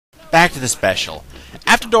back to the special.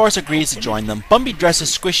 After Doris agrees to join them, Bumpy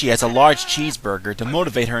dresses Squishy as a large cheeseburger to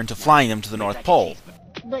motivate her into flying them to the North Pole.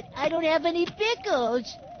 But I don't have any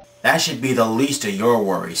pickles. That should be the least of your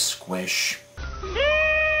worries, Squish.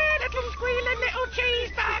 Little squealing little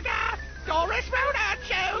cheeseburger! Doris will not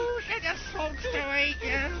choose, she just wants to eat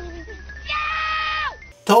you. No!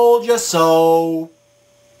 Told you so.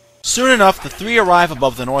 Soon enough, the three arrive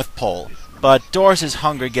above the North Pole, but Doris's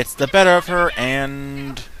hunger gets the better of her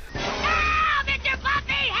and... Help! Mr.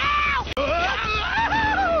 Bumpy, help!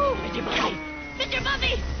 Mr. Bumpy! Mr.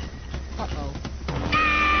 Bumpy! Uh-oh.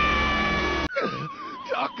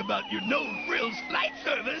 Talk about your no-frills flight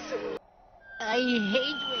service. I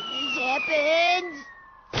hate when this happens.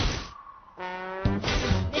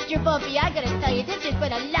 Mr. Bumpy, I gotta tell you, this has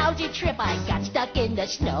been a lousy trip. I got stuck in the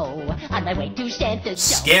snow on my way to Santa's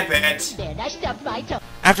dome. Skip it. Then I stubbed my toe.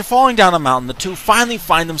 After falling down a mountain, the two finally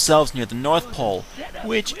find themselves near the North Pole,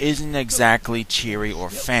 which isn't exactly cheery or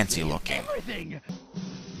fancy looking.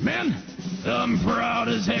 Men, I'm proud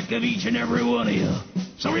as heck of each and every one of you.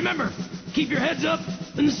 So remember, keep your heads up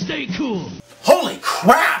and stay cool. Holy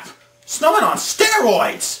crap! Snowman on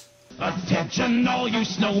steroids! Attention all you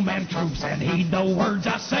snowman troops, and heed the words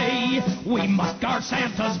I say. We must guard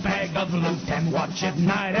Santa's bag of loot and watch it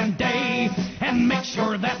night and day, and make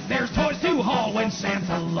sure that there's toys to haul when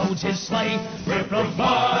Santa loads his sleigh. We're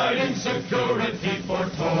providing security for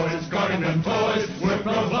toys, guarding them toys. We're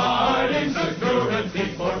providing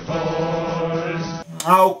security for toys.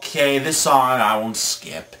 Okay, this song I won't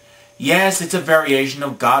skip. Yes, it's a variation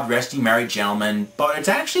of God Rest Ye Merry Gentlemen, but it's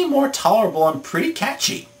actually more tolerable and pretty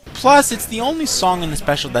catchy. Plus, it's the only song in the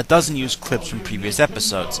special that doesn't use clips from previous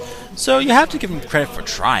episodes, so you have to give him credit for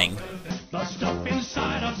trying. The stuff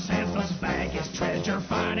inside of Santa's bag is treasure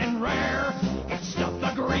fine and rare. It's stuff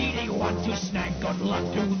the greedy want to snag. Good luck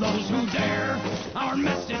to those who dare. Our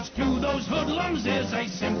message to those hoodlums is a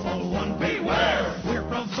simple one. Beware! We're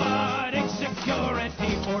providing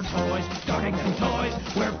security for toys. Guarding them toys.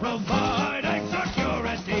 We're providing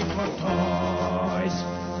security for toys.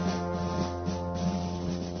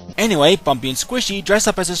 Anyway, Bumpy and Squishy dress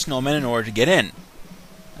up as a snowman in order to get in.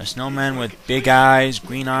 A snowman with big eyes,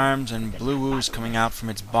 green arms, and blue ooze coming out from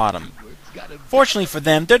its bottom. Fortunately for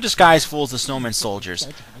them, their disguise fools the snowman soldiers,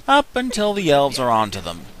 up until the elves are onto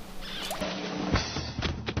them.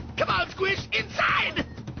 Come on, Squish, inside!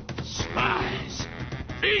 Spies!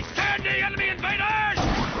 Eat candy, enemy invaders!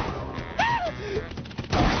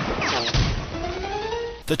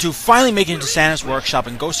 The two finally make it into Santa's workshop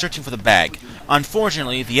and go searching for the bag.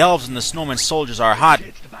 Unfortunately, the elves and the snowman soldiers are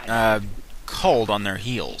cold on their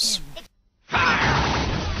heels. Times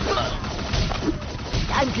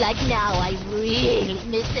like now, I really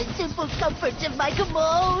miss the simple comforts of my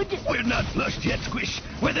commode. We're not flushed yet, Squish.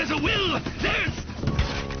 Where there's a will, there's...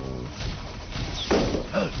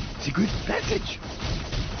 a secret passage.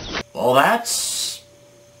 Well, that's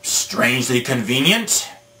strangely convenient.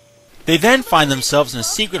 They then find themselves in a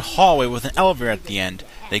secret hallway with an elevator at the end.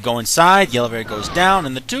 They go inside, the elevator goes down,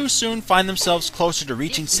 and the two soon find themselves closer to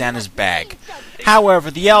reaching Santa's bag. However,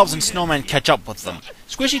 the elves and snowmen catch up with them.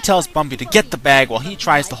 Squishy tells Bumpy to get the bag while he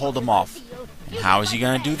tries to hold them off. And how is he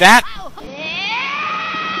going to do that?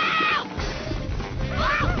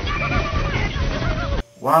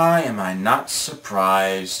 Why am I not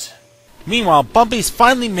surprised? Meanwhile, Bumpy's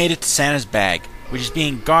finally made it to Santa's bag, which is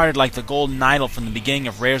being guarded like the golden idol from the beginning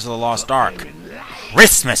of Raiders of the Lost Ark.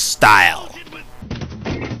 Christmas style!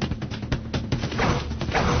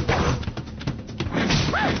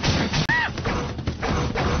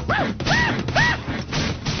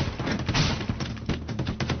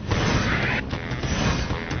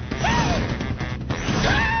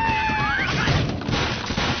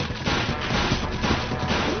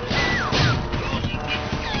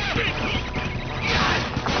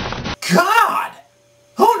 God!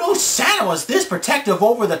 Who knew Santa was this protective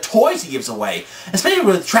over the toys he gives away, especially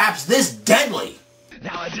with traps this deadly?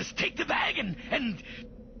 Now I just take the bag and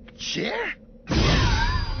share?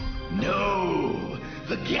 No!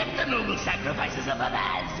 Forget the noble sacrifices of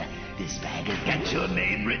others. This bag has got your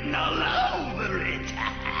name written all over it.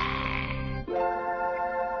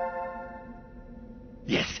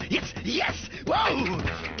 Yes! Whoa!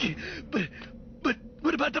 But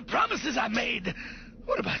what about the promises I made?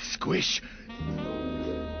 What about Squish?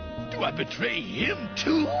 Do I betray him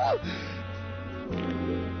too?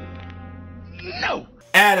 No!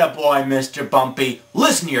 Attaboy, Mr. Bumpy.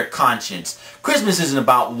 Listen to your conscience. Christmas isn't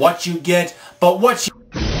about what you get, but what you...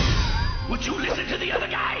 Would you listen to the other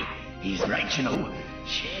guy? He's right, you know.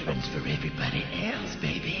 Sharing's for everybody else,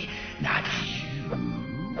 baby. Not you.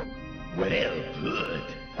 Well put.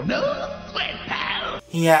 No sweat, pal.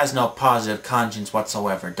 He has no positive conscience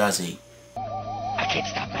whatsoever, does he? I can't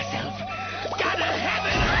stop myself. Gotta have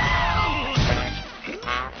it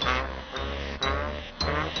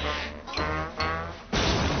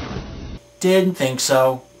all! Didn't think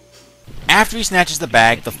so. After he snatches the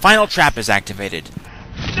bag, the final trap is activated.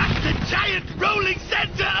 Not the giant rolling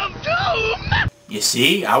center of doom! You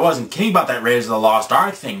see, I wasn't kidding about that Raiders of the Lost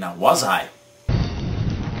Ark thing now, was I?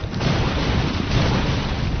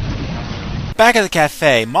 Back at the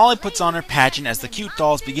cafe, Molly puts on her pageant as the cute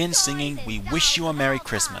dolls begin singing "We Wish You a Merry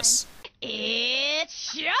Christmas."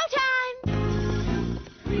 It's showtime!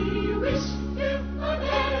 We wish you a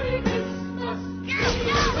Merry Christmas. We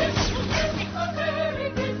wish you a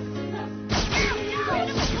Merry Christmas. We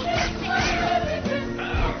wish you a Merry Christmas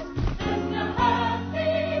and a Happy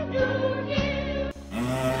New Year.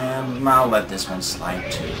 And I'll let this one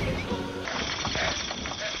slide too.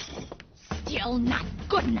 Still not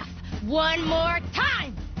good enough. One more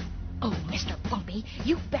time! Oh, Mr. Bumpy,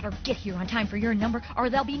 you better get here on time for your number, or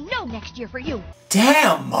there'll be no next year for you.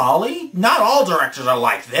 Damn, Molly! Not all directors are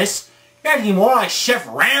like this. You're acting more like Chef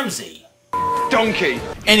Ramsay. Donkey!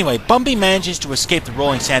 Anyway, Bumpy manages to escape the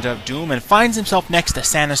rolling Santa of Doom and finds himself next to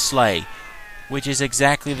Santa's sleigh, which is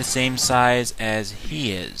exactly the same size as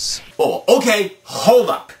he is. Oh, okay, hold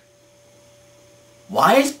up.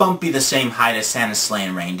 Why is Bumpy the same height as Santa's sleigh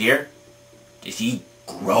and reindeer? Did he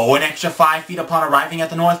grow an extra 5 feet upon arriving at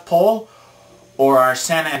the North Pole? Or are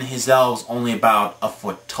Santa and his elves only about a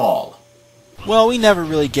foot tall? Well, we never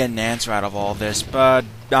really get an answer out of all this, but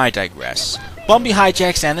I digress. Bumpy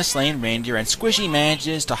hijacks Santa's sleigh and reindeer, and Squishy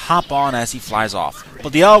manages to hop on as he flies off.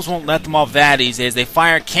 But the elves won't let them off that easy as they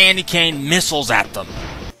fire candy cane missiles at them.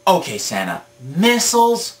 Okay, Santa,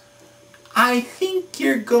 missiles? I think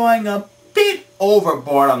you're going a bit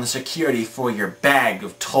overboard on the security for your bag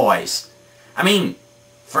of toys. I mean,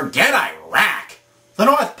 forget Iraq. The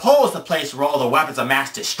North Pole is the place where all the weapons of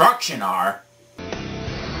mass destruction are.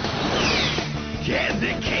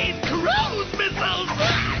 Candy cane cruise missiles!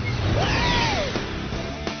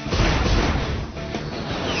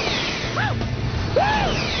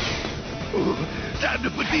 Ooh, time to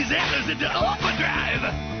put these antlers into overdrive!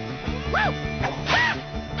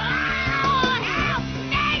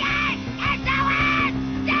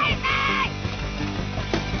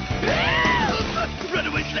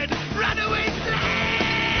 Runaway sled! Runaway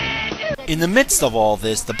sled! In the midst of all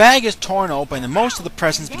this, the bag is torn open and most of the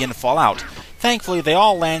presents begin to fall out. Thankfully, they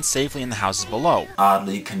all land safely in the houses below,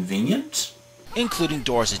 Oddly convenient. including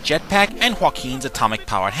Doris' jetpack and Joaquin's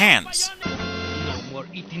atomic-powered hands. No more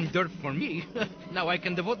eating dirt for me. Now I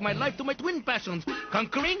can devote my life to my twin passions,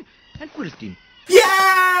 conquering and quilting.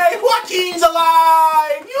 Yay! Joaquin's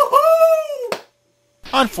alive! Yoo-hoo!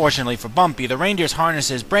 Unfortunately for Bumpy, the reindeer's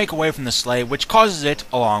harnesses break away from the sleigh, which causes it,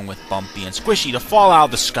 along with Bumpy and Squishy, to fall out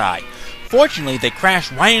of the sky. Fortunately, they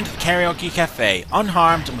crash right into the karaoke cafe,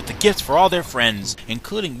 unharmed and with the gifts for all their friends,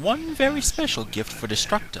 including one very special gift for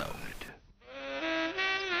Destructo.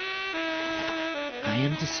 I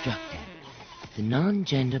am Destructo, the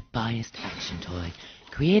non-gender biased action toy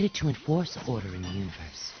created to enforce order in the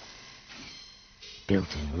universe.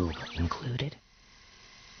 Built-in rule included.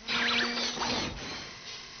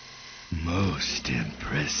 Most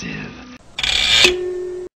impressive.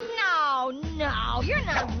 No, you're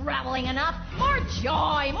not reveling enough. More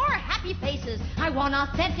joy, more happy faces. I want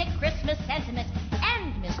authentic Christmas sentiment.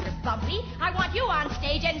 And, Mr. Bumpy, I want you on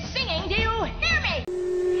stage and singing. Do you hear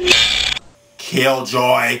me?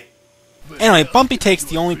 Killjoy. Anyway, Bumpy takes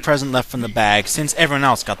the only present left from the bag, since everyone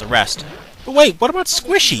else got the rest. But wait, what about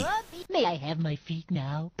Squishy? May I have my feet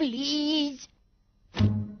now, please?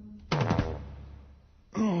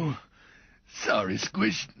 Oh, sorry,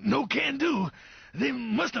 Squish. No can do. They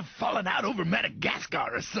must have fallen out over Madagascar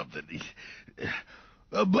or something.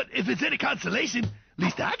 But if it's any consolation, at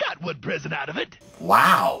least I got one present out of it.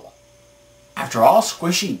 Wow. After all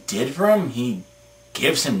Squishy did for him, he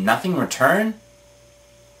gives him nothing in return?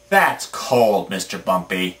 That's cold, Mr.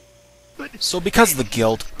 Bumpy. So because of the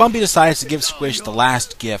guilt, Bumpy decides to give Squish the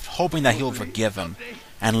last gift, hoping that he'll forgive him.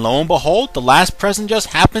 And lo and behold, the last present just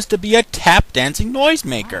happens to be a tap-dancing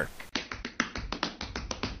noisemaker.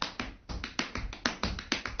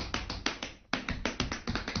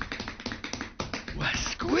 Why,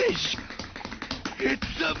 Squish,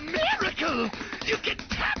 it's a miracle! You can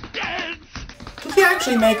tap dance! Did he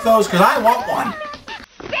actually make those? Because I want one.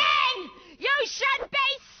 Sing! You should be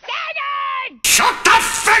singing! Shut the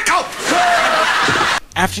frick up!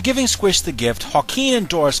 After giving Squish the gift, Joaquin and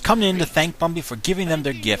Doris come in to thank Bumpy for giving them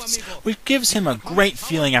their gifts, which gives him a great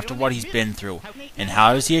feeling after what he's been through. And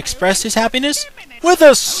how does he express his happiness? With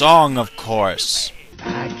a song, of course.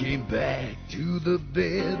 I came back to the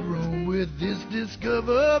bedroom with this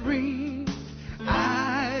discovery.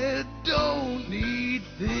 I don't need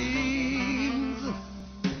things.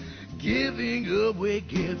 Giving away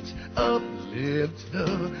gifts uplifts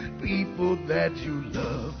the people that you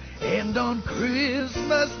love. And on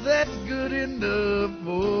Christmas, that's good enough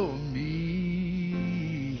for me.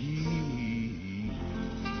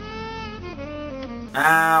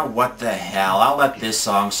 Ah, what the hell. I'll let this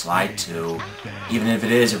song slide too, even if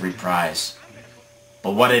it is a reprise.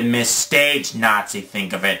 But what did Miss Stage Nazi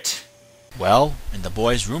think of it? Well, in the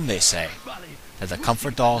boys' room they say that the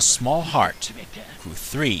comfort doll's small heart grew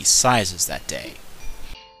 3 sizes that day.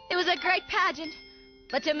 It was a great pageant,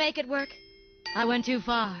 but to make it work, I went too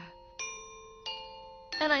far.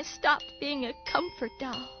 And I stopped being a comfort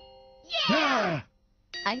doll. Yeah!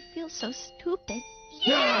 I feel so stupid.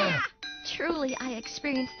 Yeah! Truly, I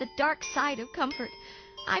experienced the dark side of comfort.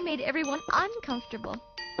 I made everyone uncomfortable,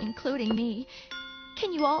 including me.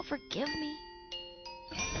 Can you all forgive me?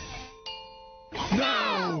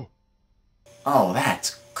 No! Oh,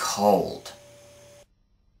 that's cold.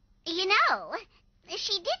 You know,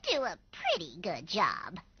 she did do a pretty good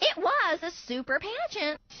job. It was a super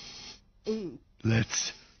pageant.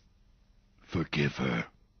 Let's forgive her.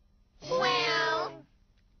 Well,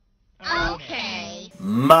 okay.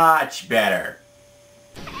 Much better.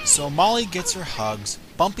 So Molly gets her hugs,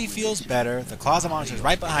 Bumpy feels better, the closet monster's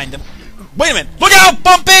right behind him. Wait a minute! Look out,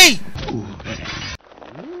 Bumpy!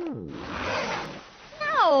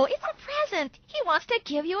 No, it's a present. He wants to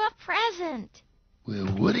give you a present. Well,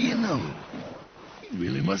 what do you know? He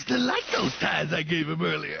really must have liked those ties I gave him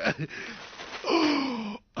earlier.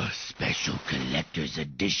 Oh, a special collector's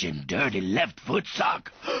edition dirty left foot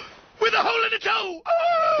sock with a hole in the toe.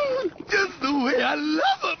 Oh, just the way I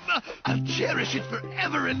love them. I'll cherish it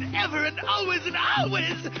forever and ever and always and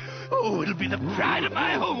always. Oh, it'll be the pride of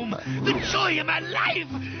my home, the joy of my life,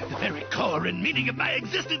 the very core and meaning of my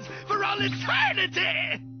existence for all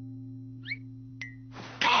eternity.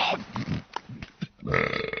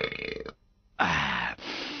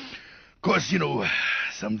 Of course, you know,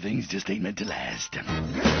 some things just ain't meant to last.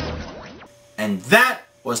 And that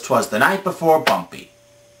was 'Twas the Night Before Bumpy.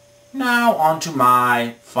 Now on to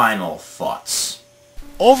my final thoughts.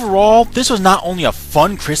 Overall, this was not only a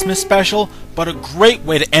fun Christmas special, but a great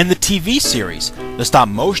way to end the TV series. The stop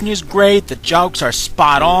motion is great, the jokes are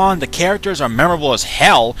spot on, the characters are memorable as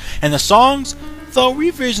hell, and the songs, though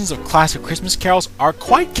revisions of classic Christmas carols, are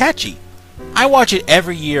quite catchy. I watch it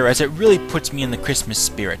every year as it really puts me in the Christmas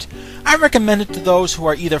spirit. I recommend it to those who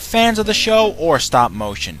are either fans of the show or stop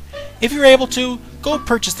motion. If you're able to, go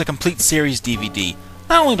purchase the complete series DVD,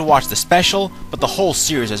 not only to watch the special, but the whole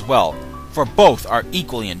series as well, for both are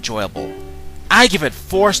equally enjoyable. I give it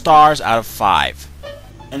 4 stars out of 5.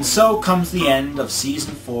 And so comes the end of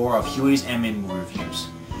Season 4 of Hewy's Anime Movie Reviews.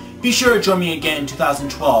 Be sure to join me again in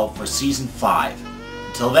 2012 for Season 5.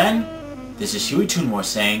 Until then, this is Hewy Toonmore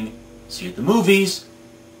saying, see you at the movies,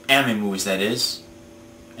 anime movies that is,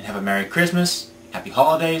 and have a Merry Christmas, Happy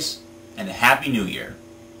Holidays, and a Happy New Year.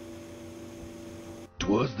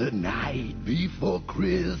 'Twas the night before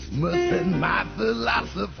Christmas, and my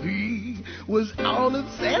philosophy was all of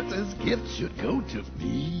Santa's gifts should go to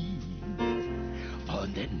me.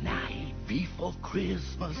 On the night before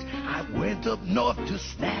Christmas, I went up north to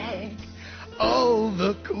snag all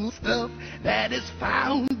the cool stuff that is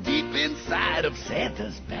found deep inside of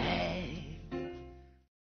Santa's bag.